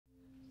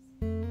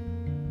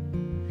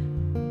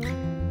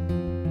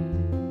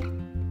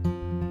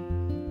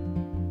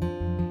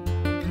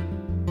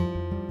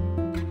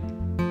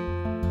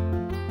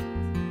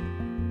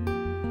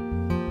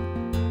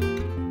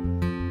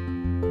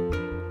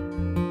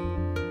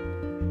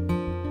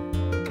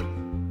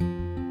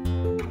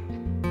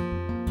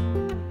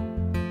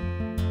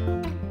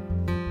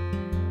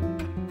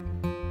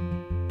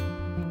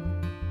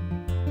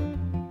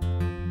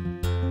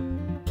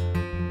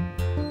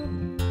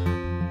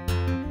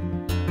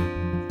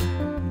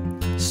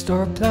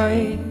Restore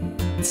blood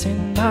to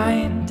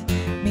mind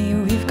me.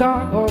 We've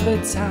got all the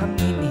time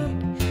we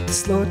need to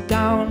slow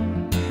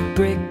down,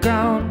 break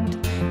ground,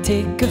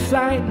 take a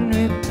flight and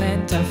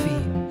replant our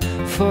feet.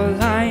 Four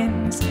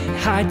lines,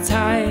 high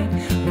tide,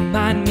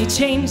 remind me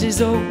change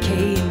is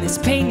okay, and this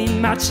pain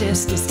in my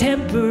chest is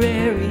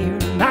temporary.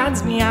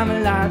 Reminds me I'm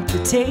alive, to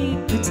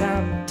take the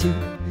time to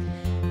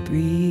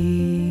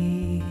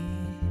breathe.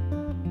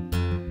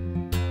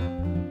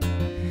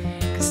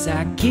 'Cause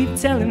I keep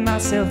telling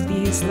myself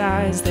these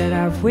lies, that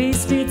I've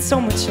wasted so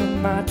much of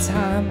my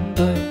time.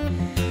 But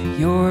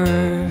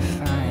you're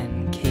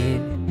fine,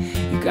 kid,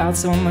 you got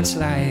so much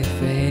life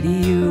ahead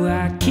of you.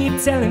 I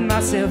keep telling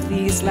myself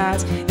these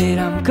lies, that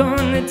I'm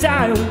gonna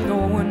die with no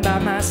one by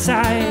my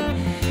side.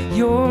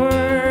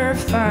 You're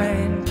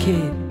fine,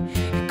 kid,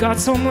 you got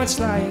so much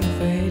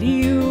life ahead of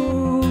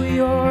you.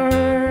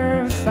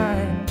 You're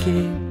fine,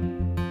 kid.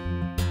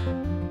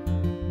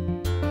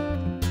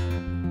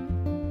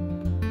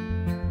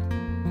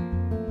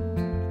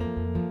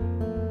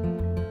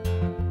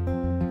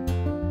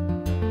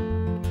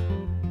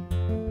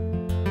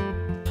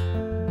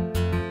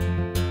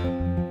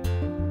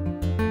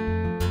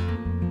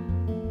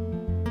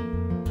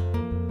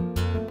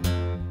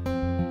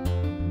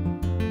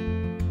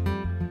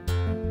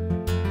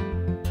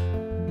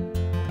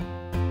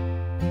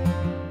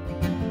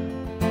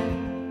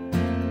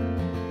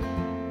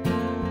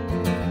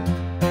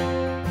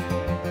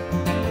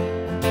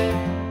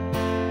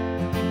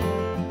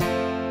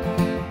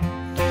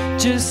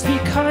 Just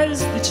because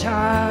the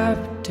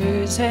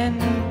chapters end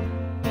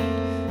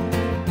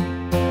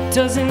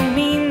doesn't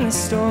mean the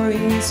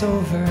story's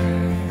over.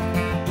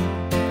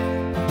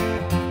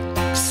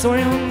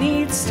 Soil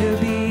needs to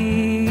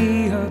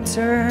be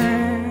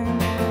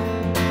upturned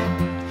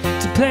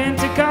to plant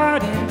a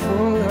garden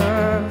full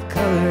of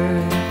color.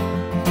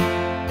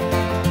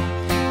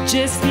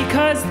 Just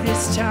because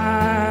this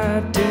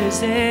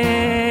chapter's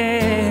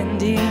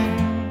ending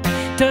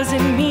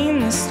doesn't mean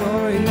the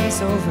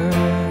story's over.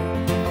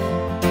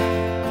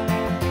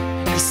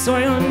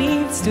 Soil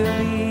needs to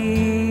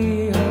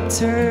be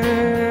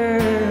upturned,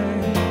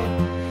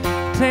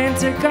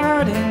 plant a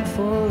garden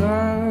full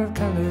of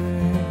color.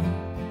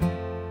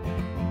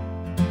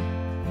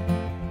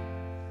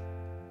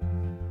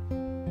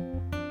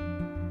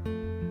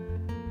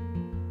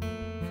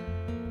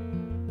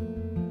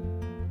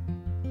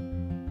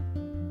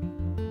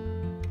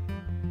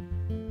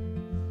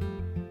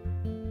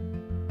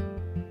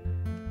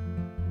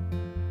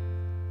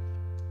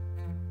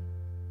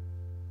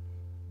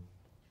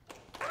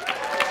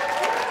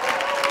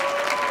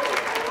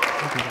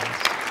 Thank you,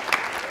 guys.